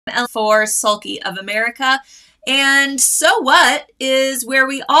For Sulky of America. And So What is where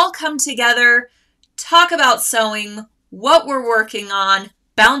we all come together, talk about sewing, what we're working on,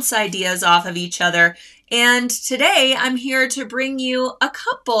 bounce ideas off of each other. And today I'm here to bring you a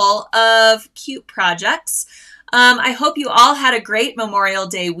couple of cute projects. I hope you all had a great Memorial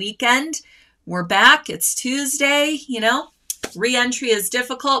Day weekend. We're back. It's Tuesday, re-entry is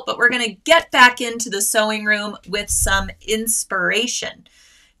difficult, but we're going to get back into the sewing room with some inspiration.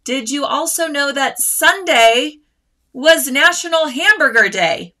 Did you also know that Sunday was National Hamburger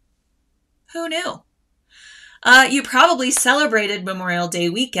Day? Who knew? You probably celebrated Memorial Day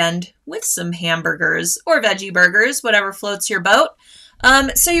weekend with some hamburgers or veggie burgers, whatever floats your boat.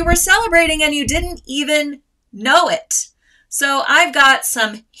 So you were celebrating and you didn't even know it. So I've got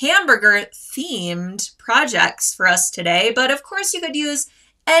some hamburger themed projects for us today, but of course you could use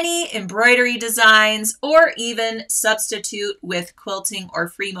any embroidery designs or even substitute with quilting or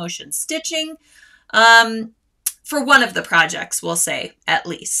free motion stitching for one of the projects, we'll say, at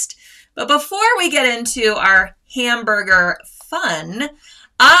least. But before we get into our hamburger fun,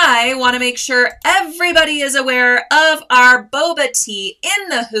 I want to make sure everybody is aware of our Boba Tea in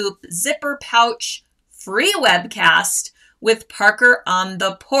the Hoop zipper pouch free webcast with Parker on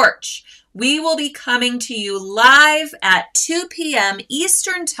the Porch. We will be coming to you live at 2 p.m.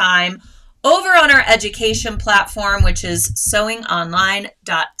 Eastern Time over on our education platform, which is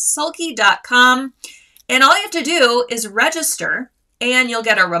sewingonline.sulky.com. And all you have to do is register, and you'll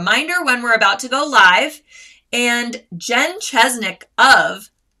get a reminder when we're about to go live. And Jen Chesnick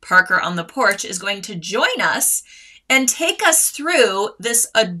of Parker on the Porch is going to join us and take us through this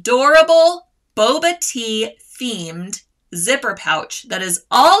adorable boba tea themed zipper pouch that is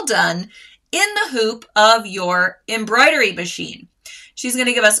all done in the hoop of your embroidery machine. She's going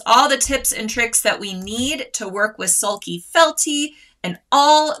to give us all the tips and tricks that we need to work with sulky felty and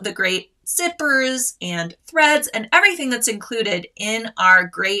all the great zippers and threads and everything that's included in our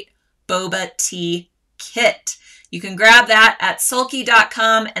great boba tea kit. You can grab that at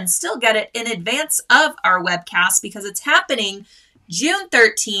sulky.com and still get it in advance of our webcast because it's happening June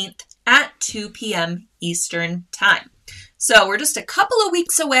 13th at 2 p.m. Eastern Time. So we're just a couple of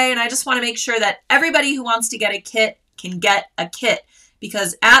weeks away, and I just want to make sure that everybody who wants to get a kit can get a kit,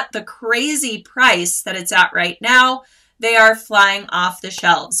 because at the crazy price that it's at right now, they are flying off the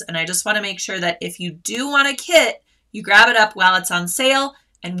shelves. And I just want to make sure that if you do want a kit, you grab it up while it's on sale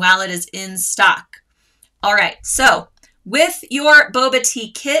and while it is in stock. All right, so with your boba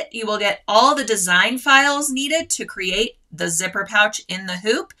tea kit, you will get all the design files needed to create the zipper pouch in the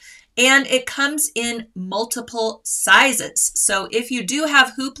hoop. And it comes in multiple sizes. So if you do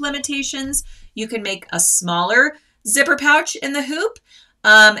have hoop limitations, you can make a smaller zipper pouch in the hoop.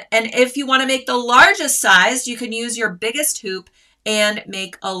 And if you want to make the largest size, you can use your biggest hoop and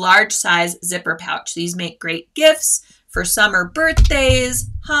make a large size zipper pouch. These make great gifts for summer birthdays,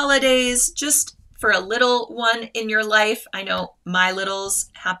 holidays, just for a little one in your life. I know my littles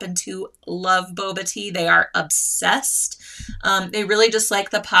happen to love boba tea. They are obsessed. They really just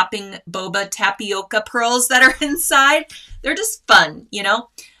like the popping boba tapioca pearls that are inside. They're just fun,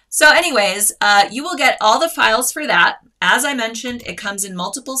 So anyways, you will get all the files for that. As I mentioned, it comes in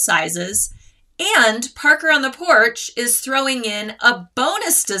multiple sizes. And Parker on the Porch is throwing in a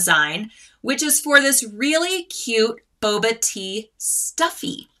bonus design, which is for this really cute boba tea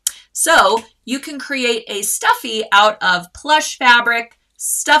stuffy. So you can create a stuffy out of plush fabric,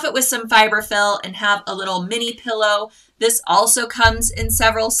 stuff it with some fiberfill, and have a little mini pillow. This also comes in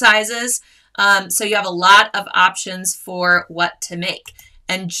several sizes, so you have a lot of options for what to make.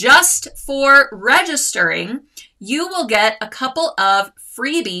 And just for registering, you will get a couple of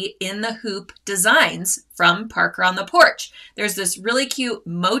freebie in the hoop designs from Parker on the Porch. There's this really cute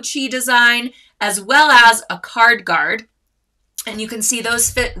mochi design as well as a card guard. And you can see those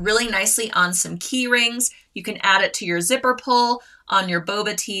fit really nicely on some key rings. You can add it to your zipper pull on your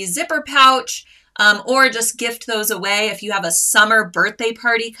boba tea zipper pouch, or just gift those away if you have a summer birthday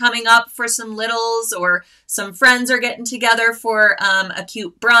party coming up for some littles, or some friends are getting together for a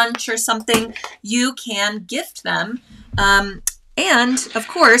cute brunch or something. You can gift them and, of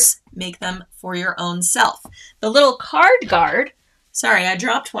course, make them for your own self. The little card guard, sorry, I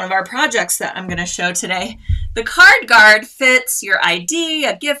dropped one of our projects that I'm going to show today. The card guard fits your ID,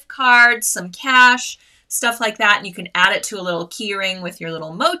 a gift card, some cash, stuff like that. And you can add it to a little key ring with your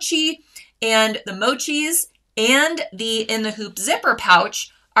little mochi. And the mochis and the in the hoop zipper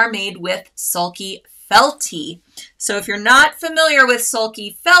pouch are made with sulky felty. So if you're not familiar with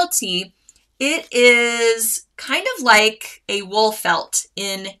sulky felty, it is kind of like a wool felt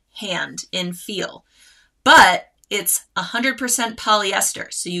in hand, in feel. But It's 100%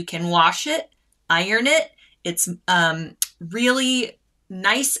 polyester, so you can wash it, iron it. It's really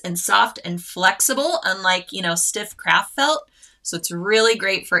nice and soft and flexible, unlike, stiff craft felt. So it's really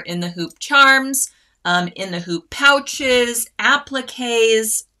great for in the hoop charms, in the hoop pouches,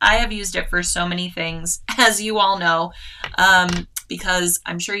 appliques. I have used it for so many things, as you all know, because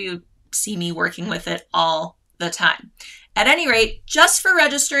I'm sure you see me working with it all the time. At any rate, just for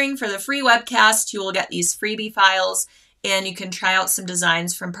registering for the free webcast, you will get these freebie files, and you can try out some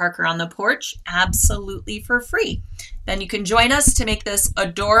designs from Parker on the Porch absolutely for free. Then you can join us to make this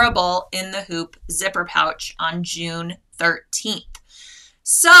adorable in the hoop zipper pouch on June 13th.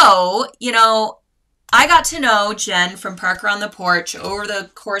 So, I got to know Jen from Parker on the Porch over the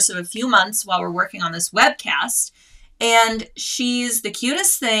course of a few months while we're working on this webcast, and she's the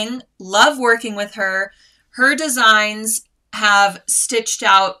cutest thing. Love working with her. Her designs have stitched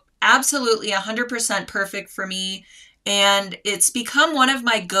out absolutely 100% perfect for me, and it's become one of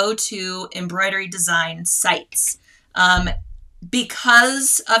my go-to embroidery design sites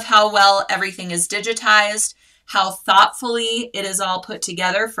because of how well everything is digitized, how thoughtfully it is all put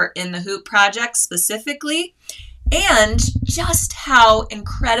together for in the hoop projects specifically, and just how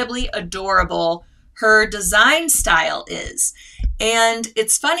incredibly adorable her design style is. And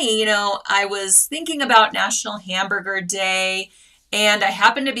it's funny, I was thinking about National Hamburger Day, and I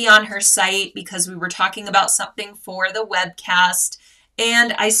happened to be on her site because we were talking about something for the webcast,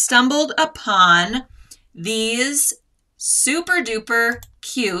 and I stumbled upon these super duper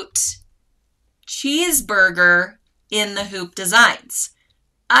cute cheeseburger in the hoop designs.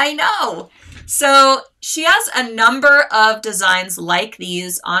 I know. So she has a number of designs like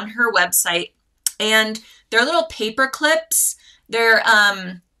these on her website, and they're little paper clips. They're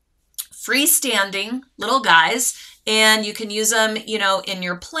freestanding little guys, and you can use them, in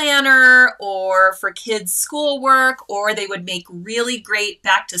your planner or for kids' schoolwork, or they would make really great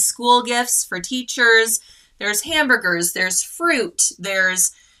back to school gifts for teachers. There's hamburgers, there's fruit,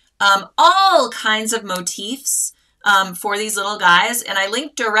 there's all kinds of motifs for these little guys. And I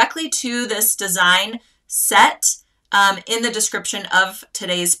linked directly to this design set in the description of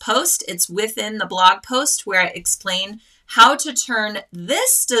today's post. It's within the blog post where I explain how to turn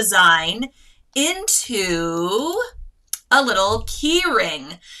this design into a little key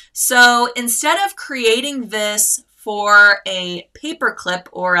ring. So instead of creating this for a paper clip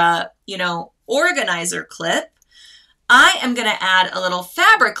or a, organizer clip, I am going to add a little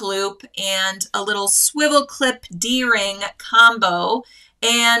fabric loop and a little swivel clip D-ring combo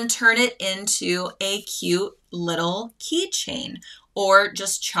and turn it into a cute little keychain or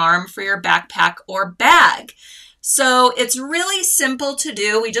just charm for your backpack or bag. So it's really simple to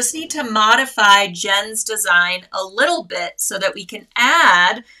do. We just need to modify Jen's design a little bit so that we can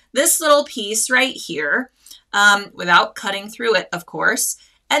add this little piece right here without cutting through it, of course,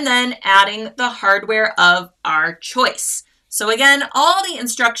 and then adding the hardware of our choice. So again, all the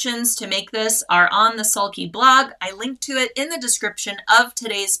instructions to make this are on the Sulky blog. I linked to it in the description of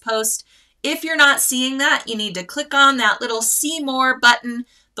today's post. If you're not seeing that, you need to click on that little See More button.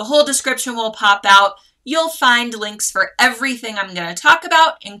 The whole description will pop out. You'll find links for everything I'm going to talk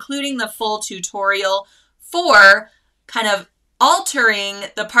about, including the full tutorial for kind of altering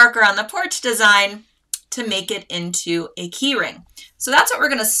the Parker on the Porch design to make it into a keyring. So that's what we're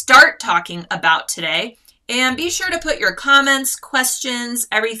going to start talking about today. And be sure to put your comments, questions,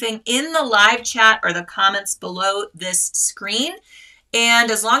 everything in the live chat or the comments below this screen. And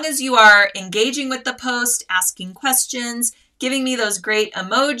as long as you are engaging with the post, asking questions, giving me those great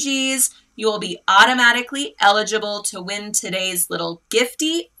emojis, you will be automatically eligible to win today's little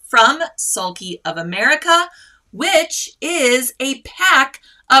giftie from Sulky of America, which is a pack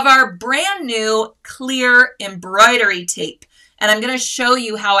of our brand new clear embroidery tape. And I'm going to show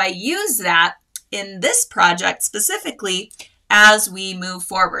you how I use that in this project specifically as we move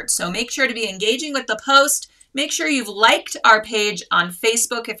forward. So make sure to be engaging with the post. Make sure you've liked our page on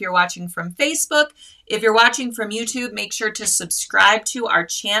Facebook if you're watching from Facebook. If you're watching from YouTube, make sure to subscribe to our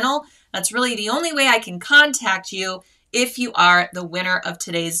channel. That's really the only way I can contact you if you are the winner of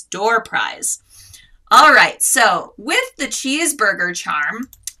today's door prize. All right, so with the Cheeseburger Charm,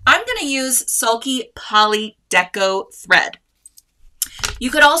 I'm going to use Sulky Poly Deco thread.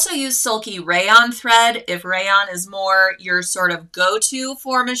 You could also use Sulky rayon thread if rayon is more your sort of go-to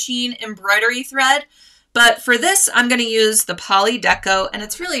for machine embroidery thread. But for this, I'm going to use the Poly Deco, and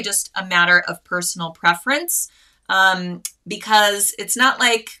it's really just a matter of personal preference because it's not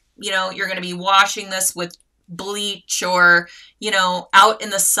like, you're going to be washing this with bleach or, out in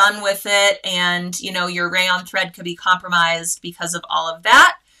the sun with it and, your rayon thread could be compromised because of all of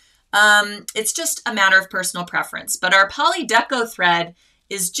that. It's just a matter of personal preference. But our Poly Deco thread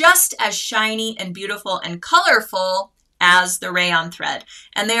is just as shiny and beautiful and colorful as the rayon thread.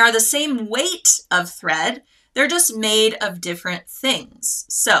 And they are the same weight of thread. They're just made of different things.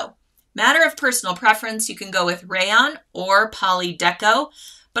 So, matter of personal preference, you can go with rayon or Poly Deco.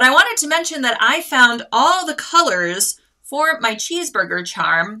 But I wanted to mention that I found all the colors for my cheeseburger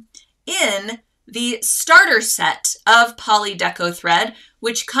charm in the starter set of Poly Deco thread,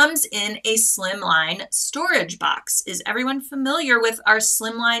 which comes in a slimline storage box. Is everyone familiar with our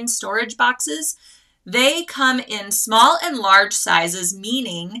slimline storage boxes? They come in small and large sizes,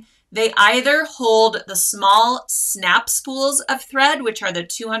 meaning they either hold the small snap spools of thread, which are the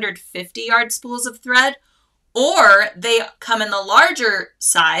 250-yard spools of thread, or they come in the larger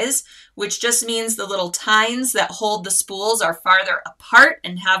size, which just means the little tines that hold the spools are farther apart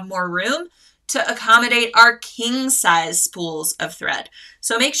and have more room to accommodate our king size spools of thread.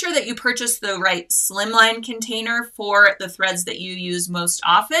 So make sure that you purchase the right slimline container for the threads that you use most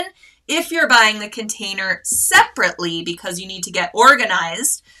often. If you're buying the container separately because you need to get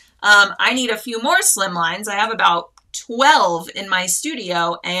organized, I need a few more slimlines. I have about 12 in my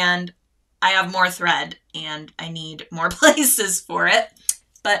studio and I have more thread and I need more places for it,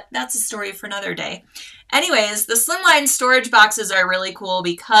 but that's a story for another day. Anyways, the slimline storage boxes are really cool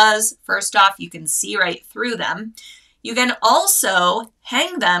because first off, you can see right through them. You can also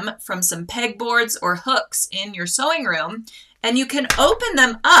hang them from some pegboards or hooks in your sewing room, and you can open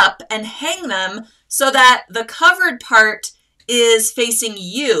them up and hang them so that the covered part is facing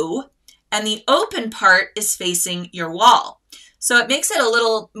you and the open part is facing your wall. So it makes it a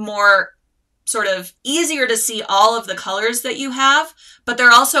little more sort of easier to see all of the colors that you have, but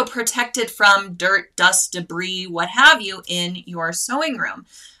they're also protected from dirt, dust, debris, what have you in your sewing room.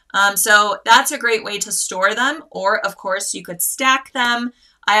 So that's a great way to store them, or of course you could stack them.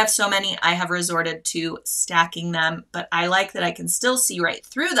 I have so many, I have resorted to stacking them, but I like that I can still see right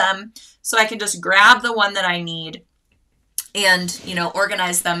through them, so I can just grab the one that I need and, you know,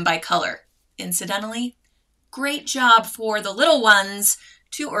 organize them by color. Incidentally, great job for the little ones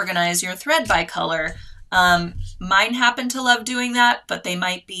to organize your thread by color. Mine happen to love doing that, but they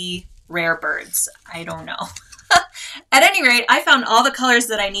might be rare birds. I don't know. At any rate, I found all the colors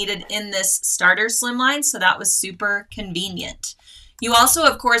that I needed in this starter slimline, so that was super convenient. You also,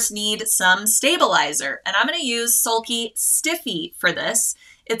 of course, need some stabilizer, and I'm going to use Sulky Stiffy for this.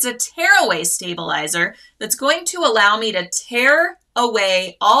 It's a tear-away stabilizer that's going to allow me to tear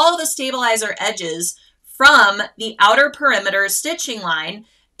away all the stabilizer edges from the outer perimeter stitching line,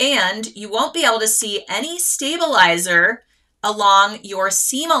 and you won't be able to see any stabilizer along your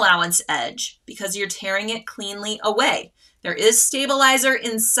seam allowance edge because you're tearing it cleanly away. There is stabilizer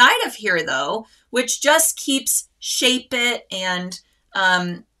inside of here though, which just keeps shape it and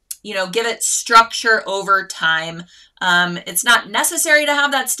you know, give it structure over time. It's not necessary to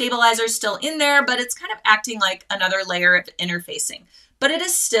have that stabilizer still in there, but it's kind of acting like another layer of interfacing, but it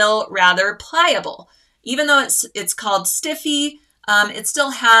is still rather pliable. Even though it's called Stiffy, it still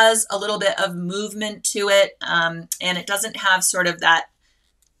has a little bit of movement to it, and it doesn't have sort of that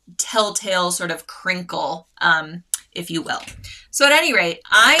telltale sort of crinkle, if you will. So at any rate,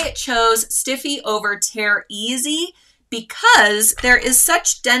 I chose Stiffy over Tear Easy because there is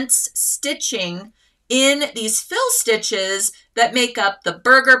such dense stitching in these fill stitches that make up the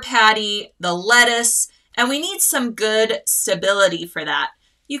burger patty, the lettuce, and we need some good stability for that.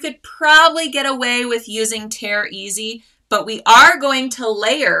 You could probably get away with using Tear Easy, but we are going to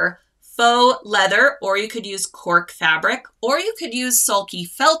layer faux leather, or you could use cork fabric, or you could use Sulky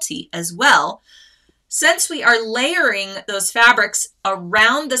Felty as well. Since we are layering those fabrics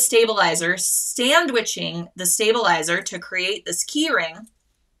around the stabilizer, sandwiching the stabilizer to create this keyring,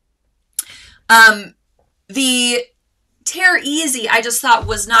 the Tear Easy I just thought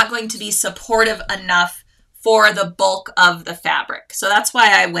was not going to be supportive enough for the bulk of the fabric. So that's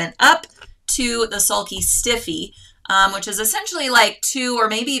why I went up to the Sulky Stiffy, which is essentially like 2 or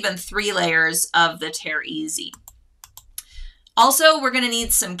maybe even 3 layers of the Tear Easy. Also, we're going to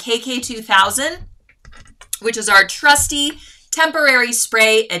need some KK2000, which is our trusty temporary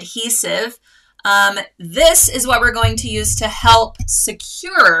spray adhesive. This is what we're going to use to help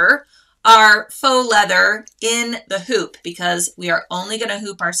secure our faux leather in the hoop, because we are only going to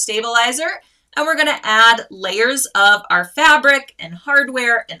hoop our stabilizer, and we're going to add layers of our fabric and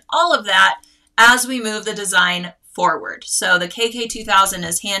hardware and all of that as we move the design forward. So the KK2000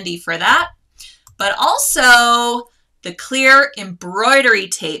 is handy for that, but also the clear embroidery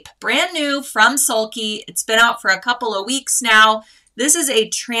tape, brand new from Sulky. It's been out for a couple of weeks now. This is a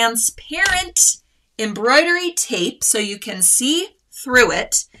transparent embroidery tape so you can see through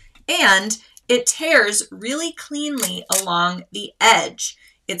it, and it tears really cleanly along the edge.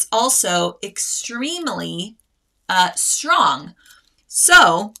 It's also extremely strong.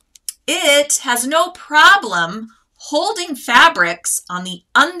 So it has no problem holding fabrics on the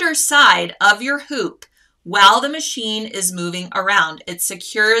underside of your hoop while the machine is moving around. It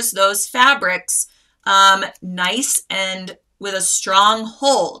secures those fabrics nice and with a strong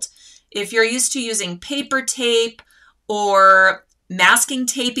hold. If you're used to using paper tape or masking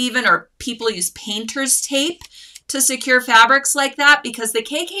tape even, or people use painter's tape to secure fabrics like that, because the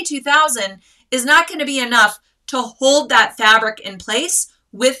KK2000 is not going to be enough to hold that fabric in place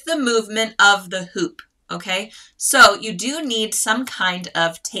with the movement of the hoop, okay? So you do need some kind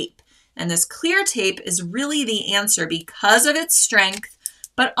of tape. And this clear tape is really the answer because of its strength,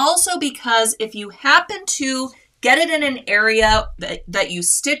 but also because if you happen to get it in an area that you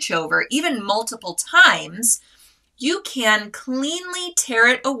stitch over, even multiple times, you can cleanly tear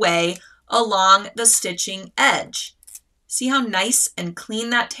it away along the stitching edge. See how nice and clean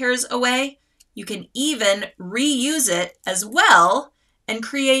that tears away? You can even reuse it as well and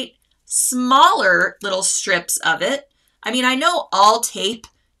create smaller little strips of it. I mean, I know all tape,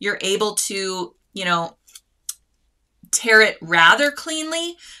 you're able to, you know, tear it rather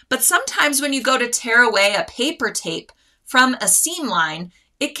cleanly, but sometimes when you go to tear away a paper tape from a seam line,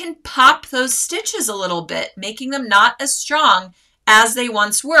 it can pop those stitches a little bit, making them not as strong as they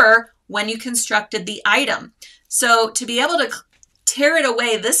once were when you constructed the item. So to be able to tear it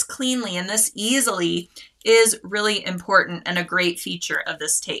away this cleanly and this easily is really important and a great feature of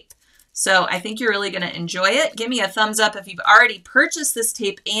this tape. So I think you're really going to enjoy it. Give me a thumbs up if you've already purchased this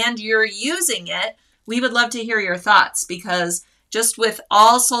tape and you're using it. We would love to hear your thoughts, because just with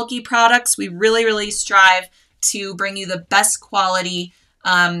all Sulky products, we really strive to bring you the best quality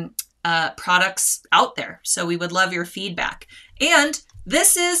products out there. So we would love your feedback. And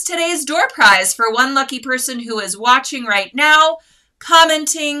this is today's door prize for one lucky person who is watching right now,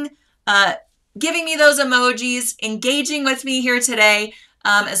 commenting, giving me those emojis, engaging with me here today.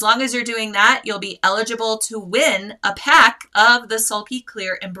 As long as you're doing that, you'll be eligible to win a pack of the Sulky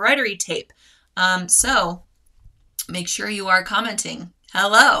Clear embroidery tape. So make sure you are commenting.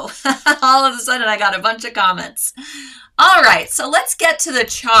 Hello. All of a sudden I got a bunch of comments. All right, so let's get to the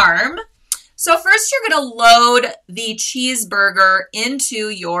charm. So first you're going to load the cheeseburger into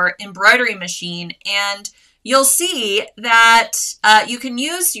your embroidery machine, and you'll see that you can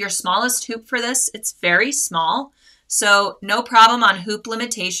use your smallest hoop for this. It's very small, so no problem on hoop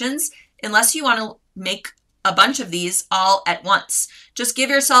limitations unless you want to make a bunch of these all at once. Just give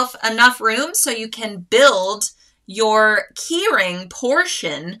yourself enough room so you can build your keyring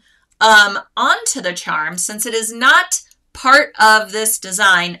portion onto the charm, since it is not part of this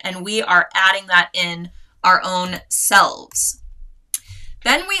design and we are adding that in our own selves.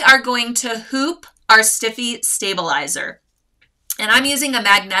 Then we are going to hoop our stiffy stabilizer. And I'm using a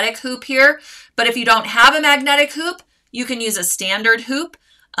magnetic hoop here, but if you don't have a magnetic hoop, you can use a standard hoop.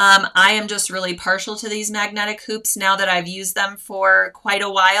 I am just really partial to these magnetic hoops now that I've used them for quite a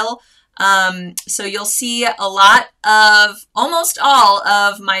while. So you'll see a lot of, almost all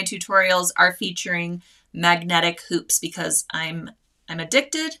of my tutorials are featuring magnetic hoops because I'm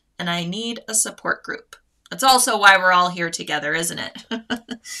addicted and I need a support group. That's also why we're all here together, isn't it?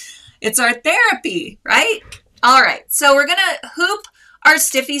 It's our therapy, right? All right, so we're gonna hoop our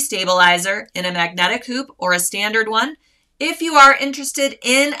stiffy stabilizer in a magnetic hoop or a standard one. If you are interested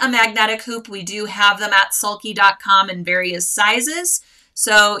in a magnetic hoop, we do have them at sulky.com in various sizes.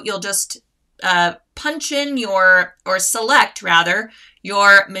 So you'll just punch in your, or select rather,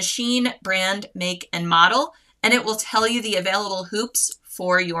 your machine, brand, make, and model, and it will tell you the available hoops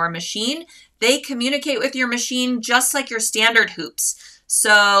for your machine. They communicate with your machine just like your standard hoops.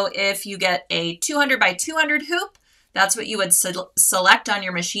 So if you get a 200 by 200 hoop, that's what you would select on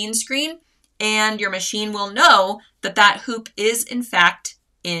your machine screen, and your machine will know that that hoop is in fact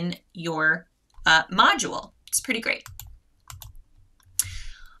in your module. It's pretty great.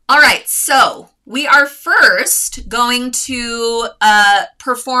 All right, so we are first going to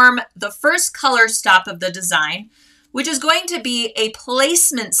perform the first color stop of the design, which is going to be a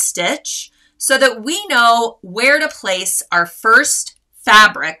placement stitch so that we know where to place our first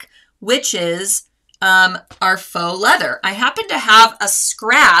fabric, which is our faux leather. I happen to have a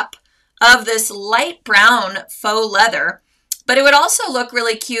scrap of this light brown faux leather, but it would also look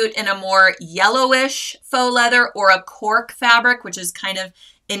really cute in a more yellowish faux leather or a cork fabric, which is kind of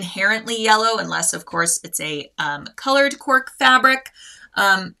inherently yellow, unless of course it's a colored cork fabric.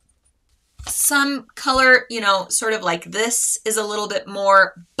 Some color, you know, sort of like this is a little bit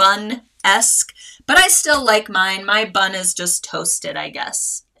more bun-esque, but I still like mine. My bun is just toasted, I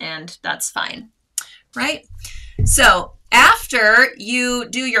guess. and that's fine, right? So after you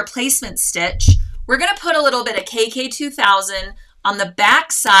do your placement stitch, we're going to put a little bit of KK2000 on the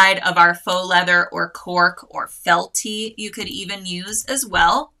back side of our faux leather or cork or felty you could even use as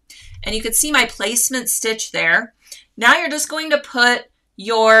well. And you could see my placement stitch there. Now you're just going to put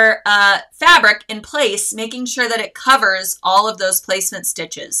your fabric in place, making sure that it covers all of those placement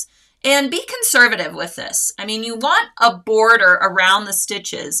stitches. And be conservative with this. I mean, you want a border around the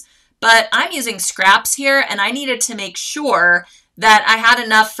stitches, but I'm using scraps here and I needed to make sure that I had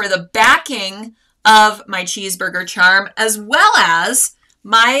enough for the backing of my cheeseburger charm as well as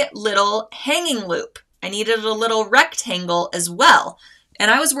my little hanging loop. I needed a little rectangle as well.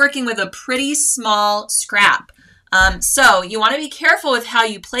 And I was working with a pretty small scrap. So you want to be careful with how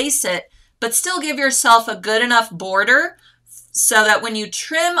you place it, but still give yourself a good enough border so that when you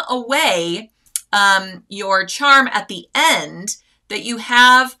trim away your charm at the end, that you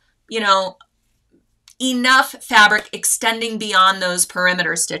have, you know, enough fabric extending beyond those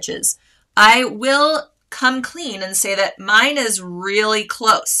perimeter stitches. I will come clean and say that mine is really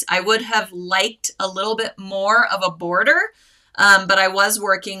close. I would have liked a little bit more of a border, but I was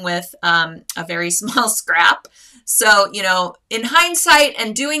working with a very small scrap. So, you know, in hindsight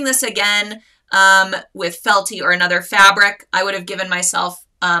and doing this again with felty or another fabric, I would have given myself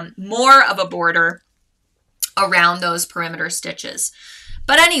more of a border around those perimeter stitches.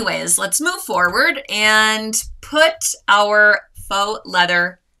 But anyways, let's move forward and put our faux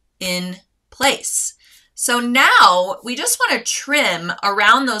leather in place. So now we just want to trim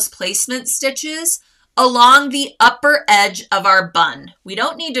around those placement stitches along the upper edge of our bun. We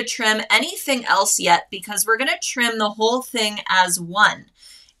don't need to trim anything else yet because we're going to trim the whole thing as one.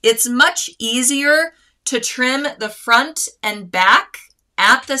 It's much easier to trim the front and back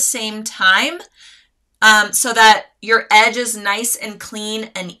at the same time so that your edge is nice and clean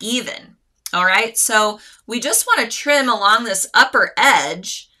and even. All right, so we just want to trim along this upper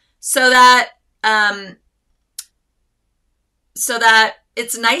edge so that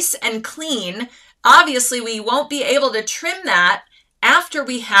it's nice and clean. Obviously, we won't be able to trim that after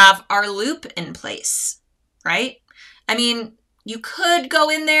we have our loop in place, right? I mean, you could go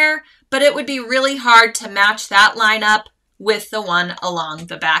in there, but it would be really hard to match that line up with the one along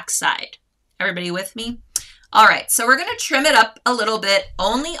the back side. Everybody with me? All right, so we're going to trim it up a little bit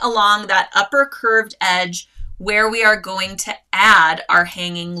only along that upper curved edge where we are going to add our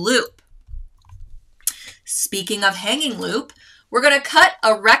hanging loop. Speaking of hanging loop, we're going to cut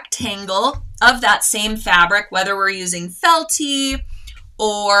a rectangle of that same fabric, whether we're using felty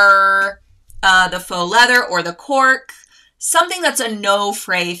or the faux leather or the cork, something that's a no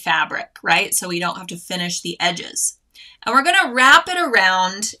fray fabric, right? So we don't have to finish the edges. And we're going to wrap it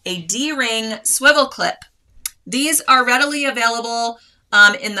around a D-ring swivel clip. These are readily available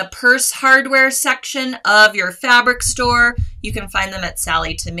in the purse hardware section of your fabric store. You can find them at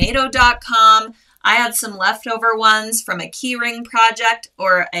sallytomato.com. I had some leftover ones from a keyring project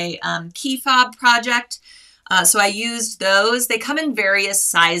or a key fob project. So I used those. They come in various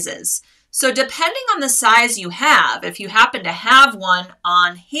sizes. So depending on the size you have, if you happen to have one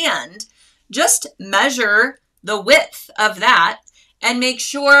on hand, just measure the width of that and make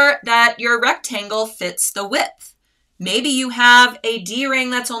sure that your rectangle fits the width. Maybe you have a D-ring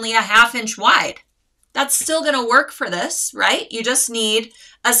that's only a 1/2 inch wide. That's still going to work for this, right? You just need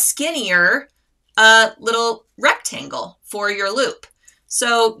a skinnier little rectangle for your loop.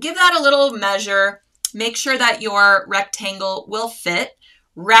 So give that a little measure, make sure that your rectangle will fit,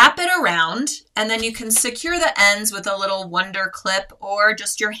 wrap it around, and then you can secure the ends with a little wonder clip or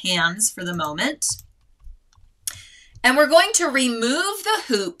just your hands for the moment. And we're going to remove the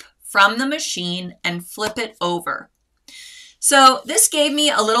hoop from the machine and flip it over. So this gave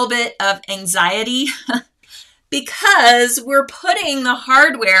me a little bit of anxiety because we're putting the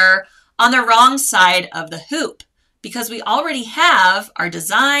hardware on the wrong side of the hoop because we already have our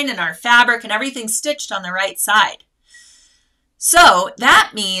design and our fabric and everything stitched on the right side. So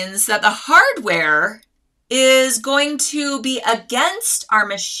that means that the hardware is going to be against our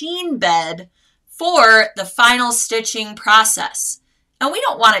machine bed for the final stitching process. And we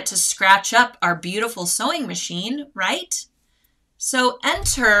don't want it to scratch up our beautiful sewing machine, right? So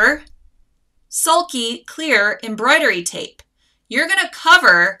enter sulky clear embroidery tape. You're going to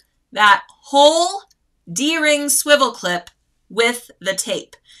cover that whole D-ring swivel clip with the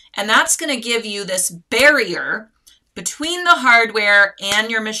tape. And that's going to give you this barrier between the hardware and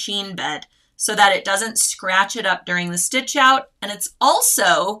your machine bed so that it doesn't scratch it up during the stitch out. And it's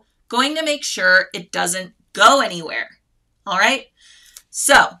also going to make sure it doesn't go anywhere. All right.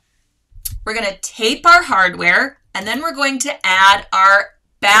 So we're going to tape our hardware and then we're going to add our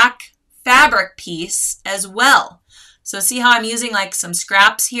back fabric piece as well. So see how I'm using like some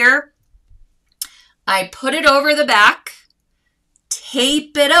scraps here? I put it over the back,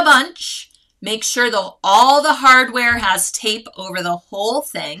 tape it a bunch, make sure all the hardware has tape over the whole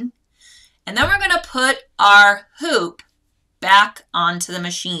thing, and then we're going to put our hoop back onto the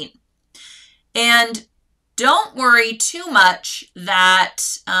machine. And don't worry too much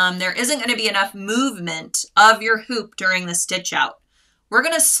that there isn't going to be enough movement of your hoop during the stitch out. We're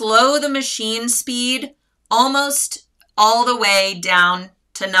going to slow the machine speed almost all the way down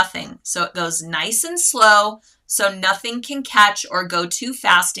to nothing. So it goes nice and slow so nothing can catch or go too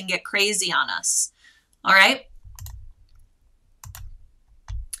fast and get crazy on us. All right.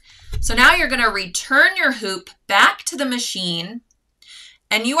 So now you're going to return your hoop back to the machine,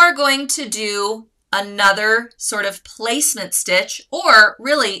 and you are going to do another sort of placement stitch, or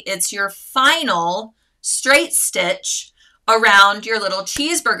really it's your final straight stitch around your little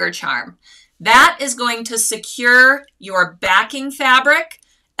cheeseburger charm. That is going to secure your backing fabric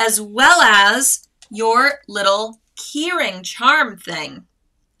as well as your little keyring charm thing.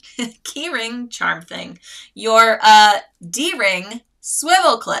 Keyring charm thing. Your D-ring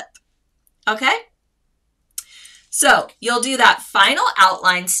swivel clip. Okay? So you'll do that final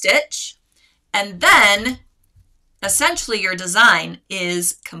outline stitch, and then essentially your design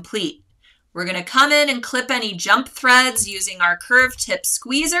is complete. We're going to come in and clip any jump threads using our curved tip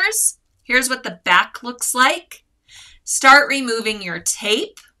squeezers. Here's what the back looks like. Start removing your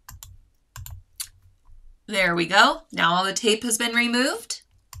tape. There we go. Now all the tape has been removed.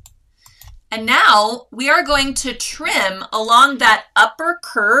 And now we are going to trim along that upper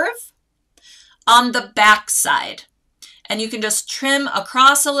curve on the back side. And you can just trim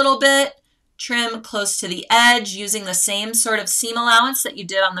across a little bit, trim close to the edge using the same sort of seam allowance that you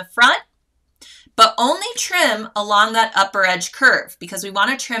did on the front, but only trim along that upper edge curve because we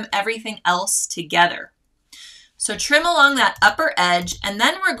want to trim everything else together. So trim along that upper edge, and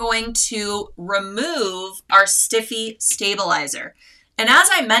then we're going to remove our stiffy stabilizer. And as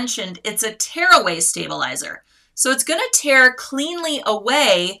I mentioned, it's a tearaway stabilizer. So it's going to tear cleanly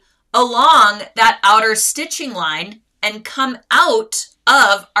away along that outer stitching line and come out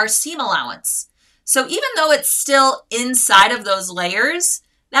of our seam allowance. So even though it's still inside of those layers,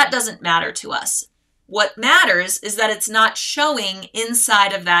 that doesn't matter to us. What matters is that it's not showing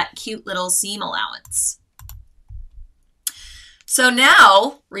inside of that cute little seam allowance. So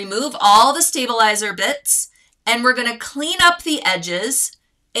now remove all the stabilizer bits, and we're going to clean up the edges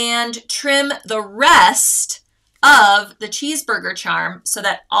and trim the rest of the cheeseburger charm so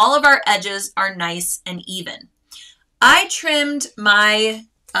that all of our edges are nice and even. I trimmed my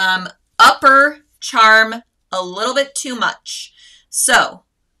upper charm a little bit too much. So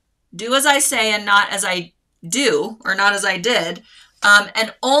do as I say and not as I do, or not as I did,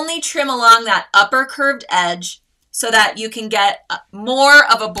 and only trim along that upper curved edge so that you can get more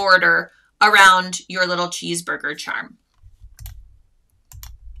of a border around your little cheeseburger charm.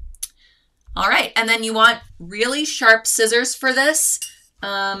 All right, and then you want really sharp scissors for this.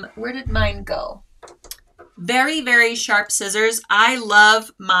 Where did mine go? Very, very sharp scissors. I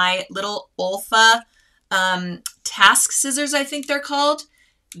love my little Olfa task scissors, I think they're called.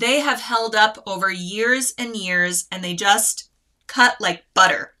 They have held up over years and years, and they just cut like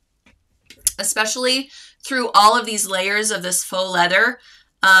butter, especially through all of these layers of this faux leather.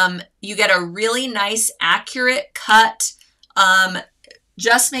 You get a really nice, accurate cut.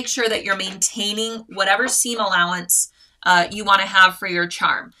 Just make sure that you're maintaining whatever seam allowance you want to have for your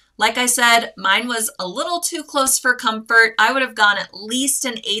charm. Like I said, mine was a little too close for comfort. I would have gone at least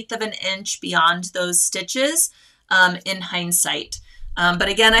 1/8 of an inch beyond those stitches in hindsight. But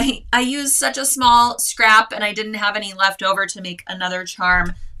again, I used such a small scrap and I didn't have any left over to make another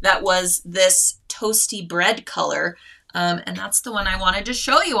charm that was this toasty bread color. And that's the one I wanted to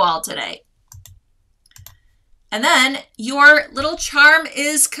show you all today. And then your little charm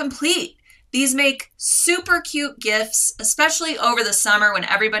is complete. These make super cute gifts, especially over the summer when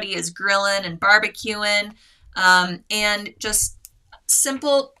everybody is grilling and barbecuing, and just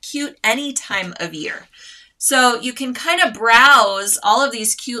simple, cute any time of year. So you can kind of browse all of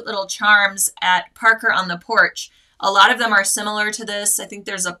these cute little charms at Parker on the Porch. A lot of them are similar to this. I think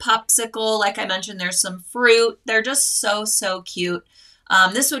there's a popsicle. Like I mentioned, there's some fruit. They're just so, so cute.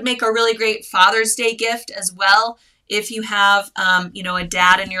 This would make a really great Father's Day gift as well. If you have, you know, a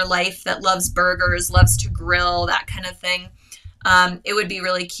dad in your life that loves burgers, loves to grill, that kind of thing, it would be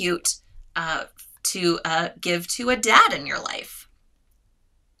really cute to give to a dad in your life.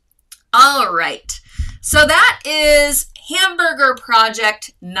 All right. So that is hamburger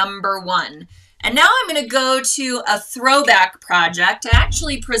project number 1. And now I'm going to go to a throwback project. I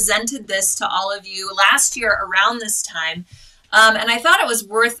actually presented this to all of you last year around this time, and I thought it was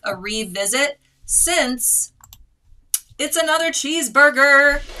worth a revisit since it's another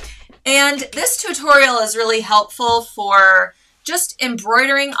cheeseburger. And this tutorial is really helpful for just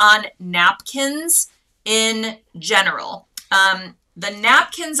embroidering on napkins in general. The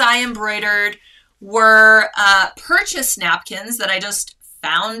napkins I embroidered were purchase napkins that I just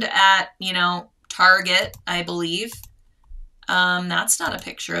found at, Target, I believe. That's not a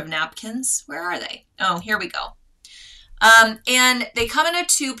picture of napkins. Where are they? Oh, here we go. And they come in a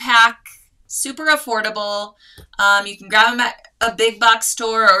 2-pack, super affordable. You can grab them at a big box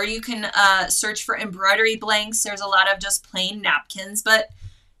store, or you can search for embroidery blanks. There's a lot of just plain napkins, but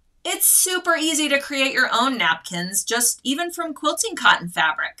it's super easy to create your own napkins, just even from quilting cotton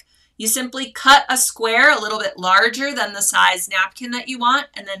fabric. You simply cut a square a little bit larger than the size napkin that you want,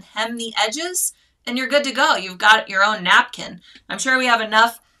 and then hem the edges, and you're good to go. You've got your own napkin. I'm sure we have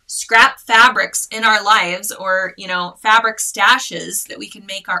enough scrap fabrics in our lives, or, fabric stashes, that we can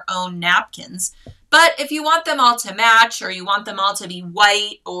make our own napkins. But if you want them all to match, or you want them all to be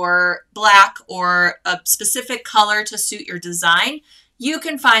white or black or a specific color to suit your design, you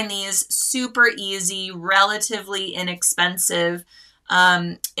can find these super easy, relatively inexpensive,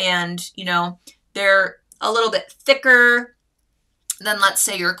 and, they're a little bit thicker than, let's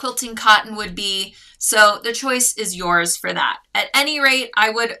say, your quilting cotton would be. So the choice is yours for that. At any rate, I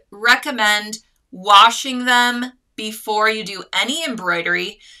would recommend washing them before you do any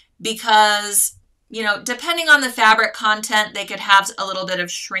embroidery because, depending on the fabric content, they could have a little bit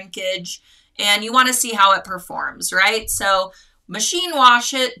of shrinkage, and you want to see how it performs, right? So machine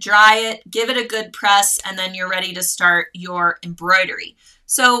wash it, dry it, give it a good press, and then you're ready to start your embroidery.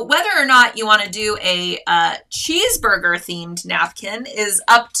 So whether or not you want to do a cheeseburger themed napkin is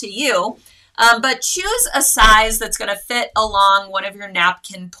up to you, but choose a size that's going to fit along one of your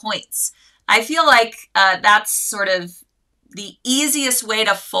napkin points. I feel like that's sort of the easiest way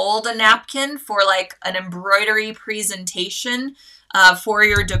to fold a napkin for like an embroidery presentation for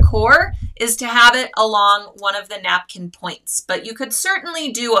your decor is to have it along one of the napkin points. But you could certainly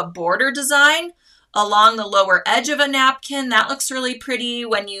do a border design along the lower edge of a napkin. That looks really pretty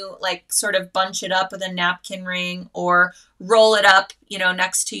when you sort of bunch it up with a napkin ring or roll it up,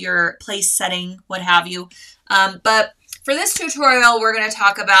 next to your place setting, what have you. But for this tutorial, we're going to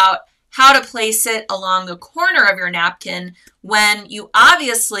talk about how to place it along the corner of your napkin when you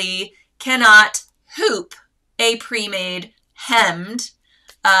obviously cannot hoop a pre-made hemmed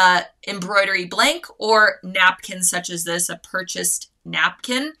embroidery blank or napkin such as this, a purchased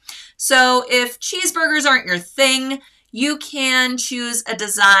napkin. So if cheeseburgers aren't your thing, you can choose a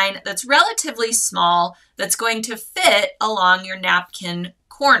design that's relatively small that's going to fit along your napkin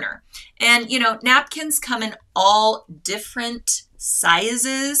corner. And, napkins come in all different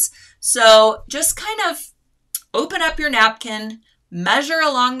sizes. So just kind of open up your napkin, measure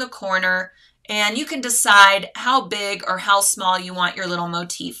along the corner, and you can decide how big or how small you want your little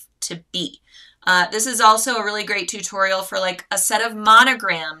motif to be. This is also a really great tutorial for a set of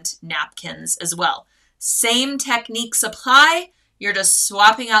monogrammed napkins as well. Same techniques apply. You're just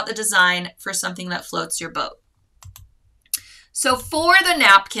swapping out the design for something that floats your boat. So for the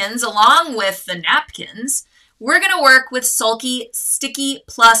napkins, along with the napkins, we're going to work with Sulky Sticky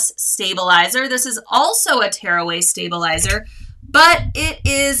Plus Stabilizer. This is also a tearaway stabilizer, but it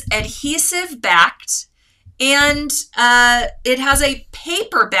is adhesive backed. And it has a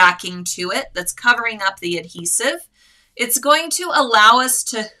paper backing to it that's covering up the adhesive. It's going to allow us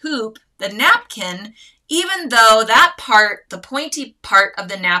to hoop the napkin, even though that part, the pointy part of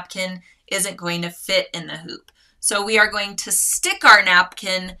the napkin, isn't going to fit in the hoop. So we are going to stick our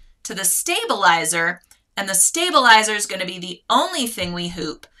napkin to the stabilizer, and the stabilizer is going to be the only thing we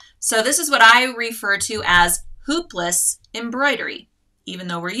hoop. So this is what I refer to as hoopless embroidery. Even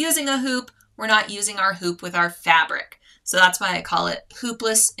though we're using a hoop, we're not using our hoop with our fabric. So that's why I call it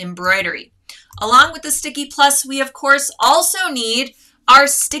hoopless embroidery. Along with the Sticky Plus, we of course also need our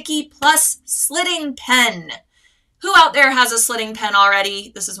Sticky Plus slitting pen. Who out there has a slitting pen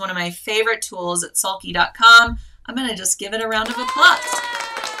already? This is one of my favorite tools at sulky.com. I'm going to just give it a round of applause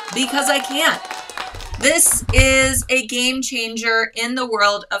because I can. This is a game changer in the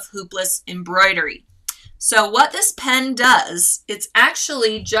world of hoopless embroidery. So what this pen does, it's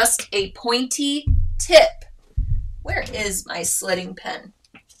actually just a pointy tip. Where is my slitting pen?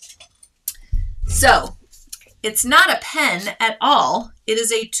 So it's not a pen at all. It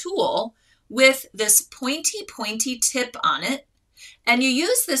is a tool with this pointy tip on it. And you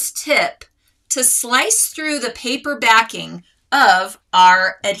use this tip to slice through the paper backing of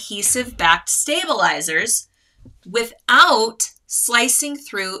our adhesive backed stabilizers without slicing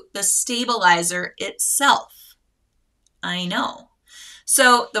through the stabilizer itself. I know.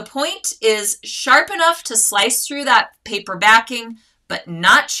 So the point is sharp enough to slice through that paper backing, but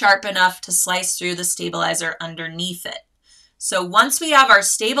not sharp enough to slice through the stabilizer underneath it. So once we have our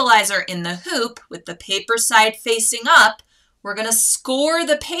stabilizer in the hoop with the paper side facing up, we're going to score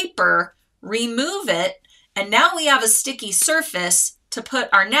the paper, remove it, and now we have a sticky surface to put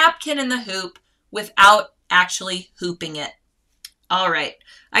our napkin in the hoop without actually hooping it. All right,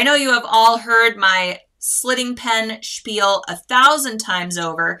 I know you have all heard my slitting pen spiel 1,000 times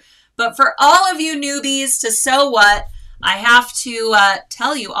over, but for all of you newbies to So What, I have to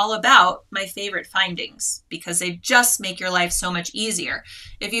tell you all about my favorite findings because they just make your life so much easier.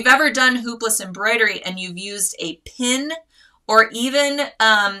 If you've ever done hoopless embroidery and you've used a pin or even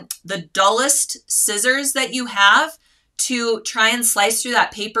the dullest scissors that you have to try and slice through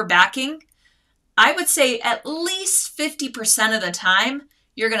that paper backing, I would say at least 50% of the time,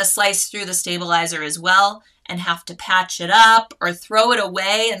 you're going to slice through the stabilizer as well and have to patch it up or throw it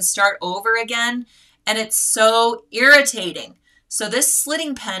away and start over again. And it's so irritating. So this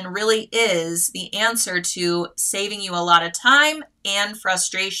slitting pen really is the answer to saving you a lot of time and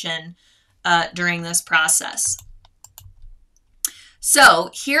frustration during this process. So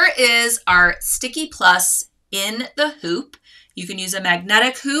here is our Sticky Plus in the hoop. You can use a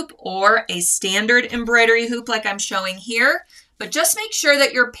magnetic hoop or a standard embroidery hoop like I'm showing here, but just make sure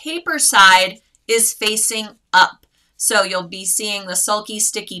that your paper side is facing up. So you'll be seeing the Sulky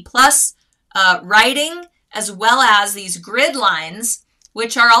Sticky Plus writing as well as these grid lines,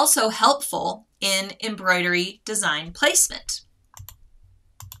 which are also helpful in embroidery design placement.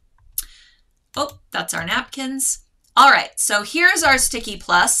 Oh, that's our napkins. All right, so here's our Sticky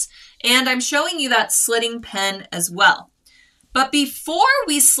Plus, and I'm showing you that slitting pen as well. But before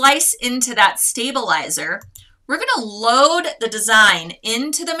we slice into that stabilizer, we're going to load the design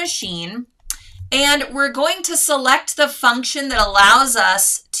into the machine, and we're going to select the function that allows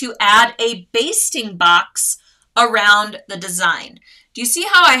us to add a basting box around the design. Do you see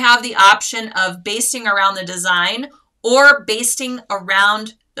how I have the option of basting around the design or basting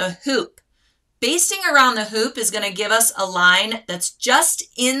around the hoop? Basting around the hoop is going to give us a line that's just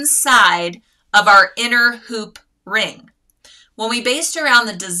inside of our inner hoop ring. When we baste around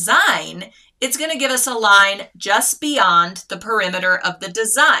the design, it's going to give us a line just beyond the perimeter of the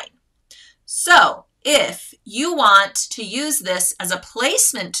design. So if you want to use this as a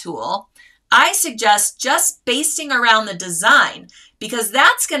placement tool, I suggest just basting around the design because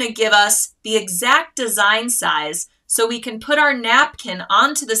that's going to give us the exact design size so we can put our napkin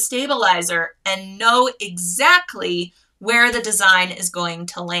onto the stabilizer and know exactly where the design is going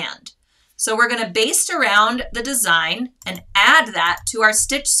to land. So we're going to baste around the design and add that to our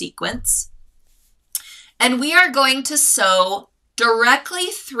stitch sequence. And we are going to sew directly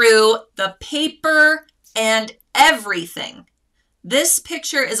through the paper and everything. This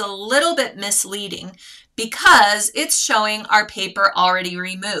picture is a little bit misleading because it's showing our paper already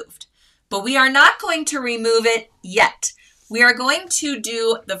removed. But we are not going to remove it yet. We are going to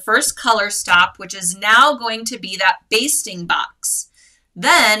do the first color stop, which is now going to be that basting box.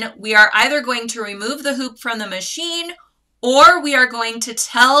 Then we are either going to remove the hoop from the machine or we are going to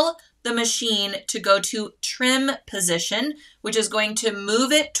tell the machine to go to trim position, which is going to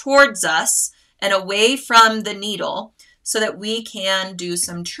move it towards us and away from the needle so that we can do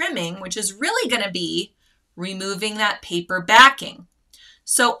some trimming, which is really going to be removing that paper backing.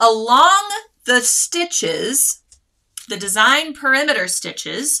 So along the stitches, the design perimeter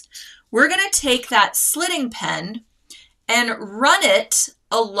stitches, we're going to take that slitting pen and run it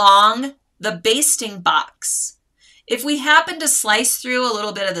along the basting box. If we happen to slice through a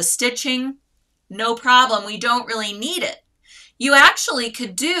little bit of the stitching, no problem, we don't really need it. You actually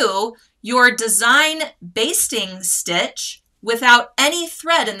could do your design basting stitch without any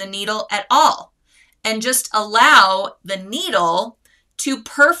thread in the needle at all and just allow the needle to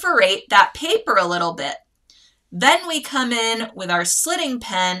perforate that paper a little bit. Then we come in with our slitting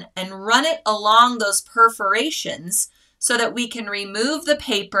pen and run it along those perforations so that we can remove the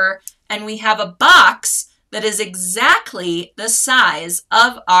paper and we have a box that is exactly the size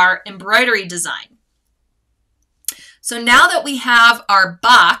of our embroidery design. So now that we have our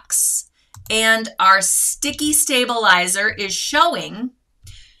box and our sticky stabilizer is showing,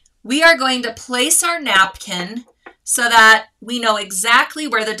 we are going to place our napkin so that we know exactly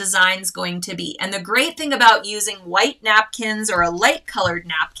where the design is going to be. And the great thing about using white napkins or a light colored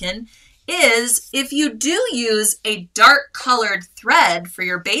napkin is if you do use a dark colored thread for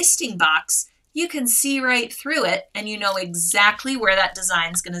your basting box, you can see right through it and you know exactly where that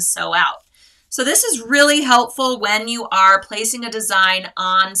design is going to sew out. So this is really helpful when you are placing a design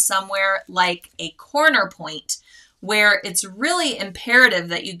on somewhere like a corner point where it's really imperative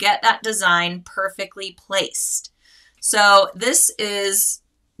that you get that design perfectly placed. So this is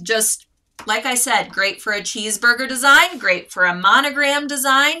just, like I said, great for a cheeseburger design, great for a monogram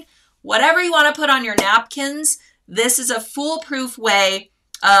design, whatever you want to put on your napkins. This is a foolproof way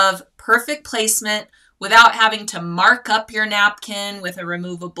of perfect placement without having to mark up your napkin with a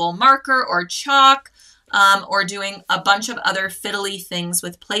removable marker or chalk, or doing a bunch of other fiddly things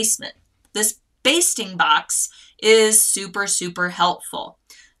with placement. This basting box is super, super helpful.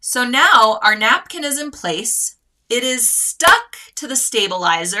 So now our napkin is in place. It is stuck to the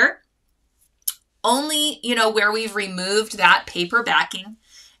stabilizer, only, where we've removed that paper backing.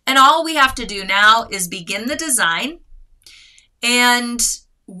 And all we have to do now is begin the design and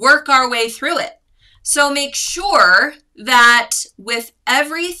work our way through it. So make sure that with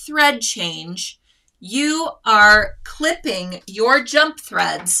every thread change, you are clipping your jump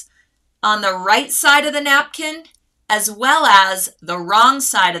threads on the right side of the napkin as well as the wrong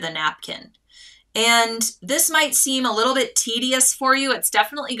side of the napkin. And this might seem a little bit tedious for you. It's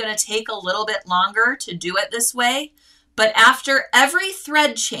definitely going to take a little bit longer to do it this way. But after every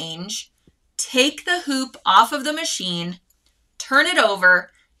thread change, take the hoop off of the machine, turn it over,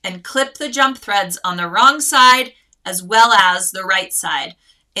 and clip the jump threads on the wrong side as well as the right side.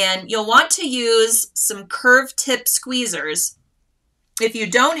 And you'll want to use some curved tip squeezers. If you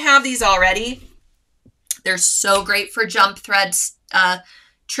don't have these already, they're so great for jump threads,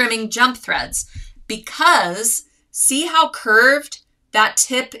 trimming jump threads, because see how curved that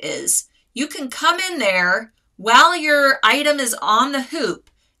tip is. You can come in there while your item is on the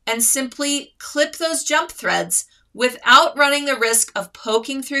hoop and simply clip those jump threads without running the risk of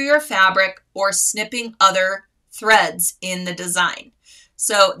poking through your fabric or snipping other threads in the design.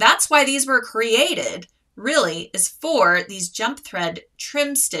 So that's why these were created, really, is for these jump thread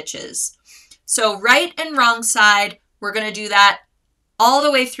trim stitches. So right and wrong side, we're going to do that all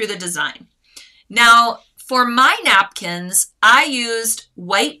the way through the design. Now, for my napkins, I used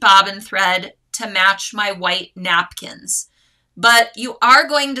white bobbin thread to match my white napkins. But you are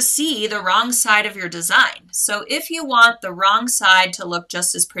going to see the wrong side of your design. So if you want the wrong side to look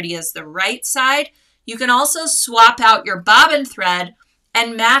just as pretty as the right side, you can also swap out your bobbin thread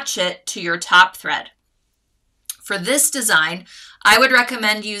and match it to your top thread. For this design, I would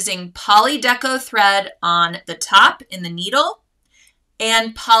recommend using poly deco thread on the top in the needle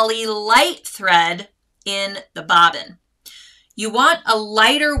and poly light thread in the bobbin. You want a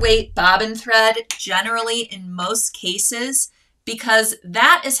lighter weight bobbin thread generally in most cases, because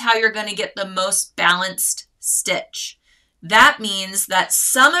that is how you're going to get the most balanced stitch. That means that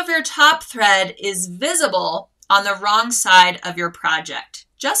some of your top thread is visible on the wrong side of your project,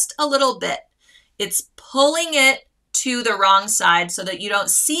 just a little bit. It's pulling it to the wrong side so that you don't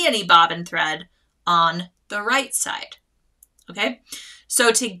see any bobbin thread on the right side. Okay,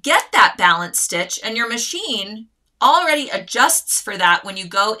 so to get that balanced stitch, and your machine already adjusts for that when you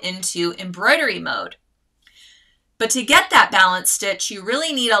go into embroidery mode. But to get that balanced stitch, you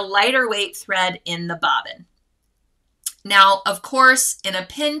really need a lighter weight thread in the bobbin. Now, of course, in a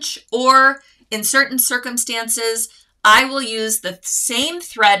pinch or in certain circumstances, I will use the same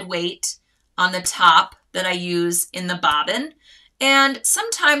thread weight on the top that I use in the bobbin. And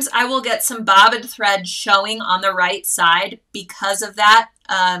sometimes I will get some bobbin thread showing on the right side because of that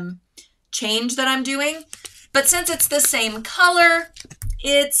change that I'm doing. But since it's the same color,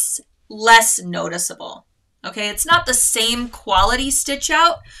 it's less noticeable. Okay, it's not the same quality stitch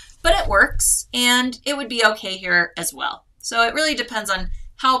out, but it works and it would be okay here as well. So it really depends on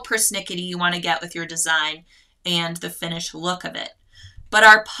how persnickety you want to get with your design and the finished look of it. But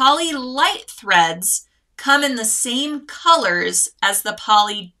our poly light threads come in the same colors as the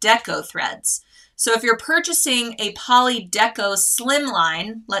poly deco threads. So if you're purchasing a poly deco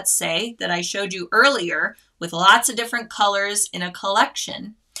slimline, let's say, that I showed you earlier with lots of different colors in a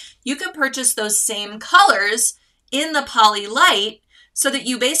collection, you can purchase those same colors in the poly light so that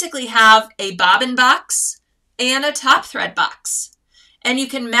you basically have a bobbin box and a top thread box. And you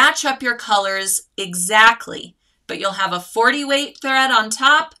can match up your colors exactly, but you'll have a 40 weight thread on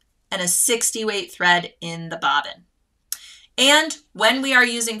top and a 60 weight thread in the bobbin. And when we are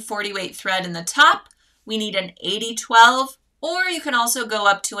using 40 weight thread in the top, we need an 80-12, or you can also go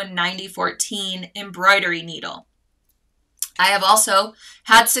up to a 90-14 embroidery needle. I have also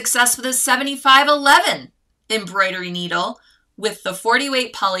had success with a 75-11 embroidery needle with the 40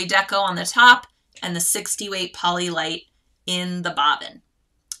 weight poly deco on the top and the 60 weight poly light in the bobbin.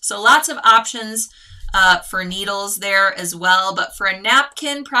 So lots of options for needles there as well. But for a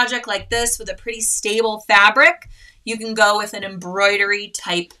napkin project like this with a pretty stable fabric, you can go with an embroidery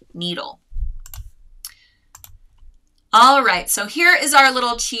type needle. All right, so here is our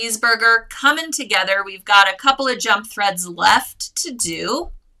little cheeseburger coming together. We've got a couple of jump threads left to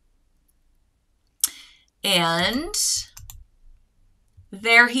do. And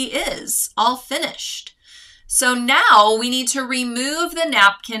there he is, all finished. So now we need to remove the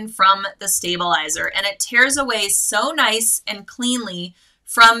napkin from the stabilizer, and it tears away so nice and cleanly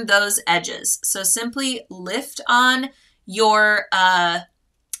from those edges. So simply lift on your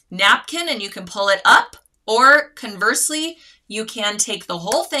napkin and you can pull it up, or conversely, you can take the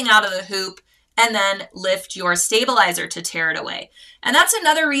whole thing out of the hoop and then lift your stabilizer to tear it away. And that's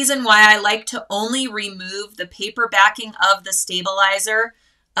another reason why I like to only remove the paper backing of the stabilizer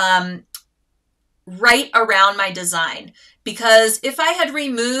right around my design. Because if I had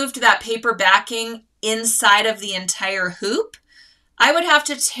removed that paper backing inside of the entire hoop, I would have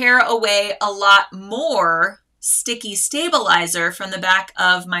to tear away a lot more sticky stabilizer from the back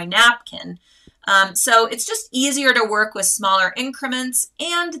of my napkin. So it's just easier to work with smaller increments,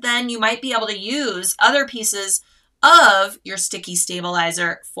 and then you might be able to use other pieces of your sticky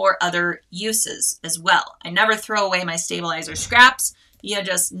stabilizer for other uses as well. I never throw away my stabilizer scraps. You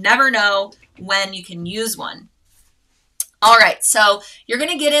just never know when you can use one. All right, so you're going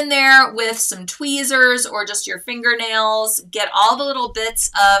to get in there with some tweezers or just your fingernails, get all the little bits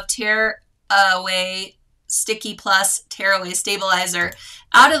of tear away sticky plus tear away stabilizer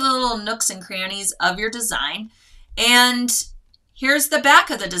out of the little nooks and crannies of your design. And here's the back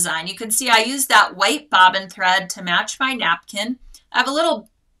of the design. You can see I used that white bobbin thread to match my napkin. I have a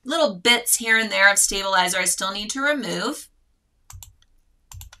little bits here and there of stabilizer I still need to remove.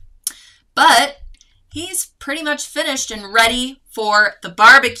 But he's pretty much finished and ready for the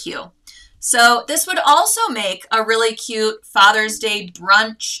barbecue. So this would also make a really cute Father's Day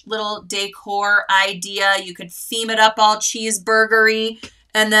brunch little decor idea. You could theme it up all cheeseburgery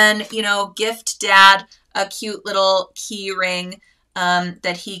and then, you know, gift Dad a cute little key ring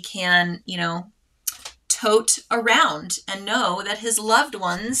that he can, you know, tote around and know that his loved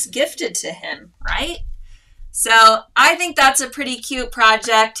ones gifted to him, right? So I think that's a pretty cute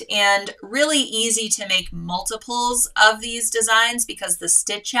project and really easy to make multiples of these designs because the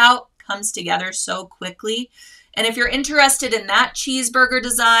stitch out comes together so quickly. And if you're interested in that cheeseburger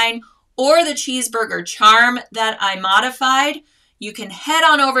design or the cheeseburger charm that I modified, you can head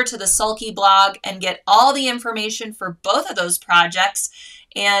on over to the Sulky blog and get all the information for both of those projects.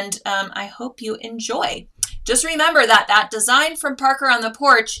 And I hope you enjoy. Just remember that that design from Parker on the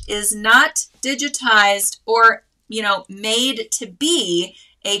Porch is not digitized or, you know, made to be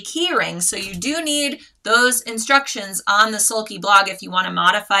a keyring. So you do need those instructions on the Sulky blog if you want to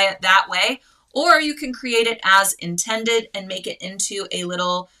modify it that way, or you can create it as intended and make it into a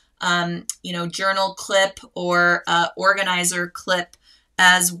little, you know, journal clip or organizer clip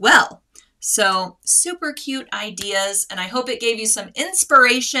as well. So super cute ideas, and I hope it gave you some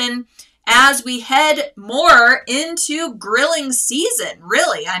inspiration as we head more into grilling season,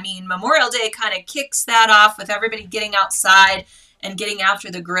 really. I mean, Memorial Day kind of kicks that off with everybody getting outside and getting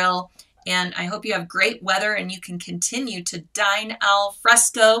after the grill. And I hope you have great weather and you can continue to dine al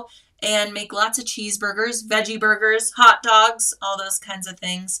fresco and make lots of cheeseburgers, veggie burgers, hot dogs, all those kinds of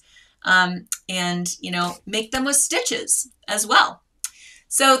things. And, you know, make them with stitches as well.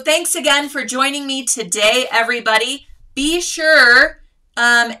 So thanks again for joining me today, everybody. Be sure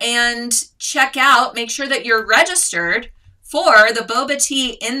and check out, make sure that you're registered for the Boba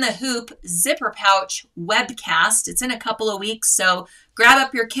Tea in the Hoop Zipper Pouch webcast. It's in a couple of weeks, so grab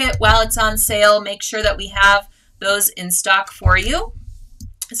up your kit while it's on sale. Make sure that we have those in stock for you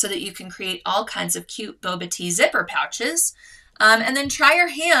so that you can create all kinds of cute Boba Tea zipper pouches. And then try your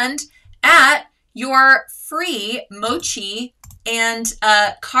hand at your free mochi and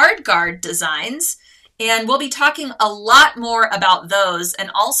card guard designs. And we'll be talking a lot more about those and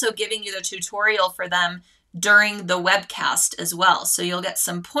also giving you the tutorial for them during the webcast as well. So you'll get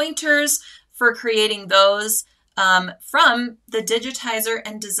some pointers for creating those from the digitizer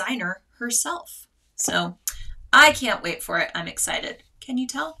and designer herself. So I can't wait for it. I'm excited. Can you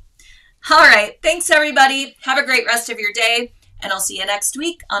tell? All right. Thanks, everybody. Have a great rest of your day. And I'll see you next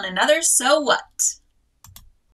week on another So What?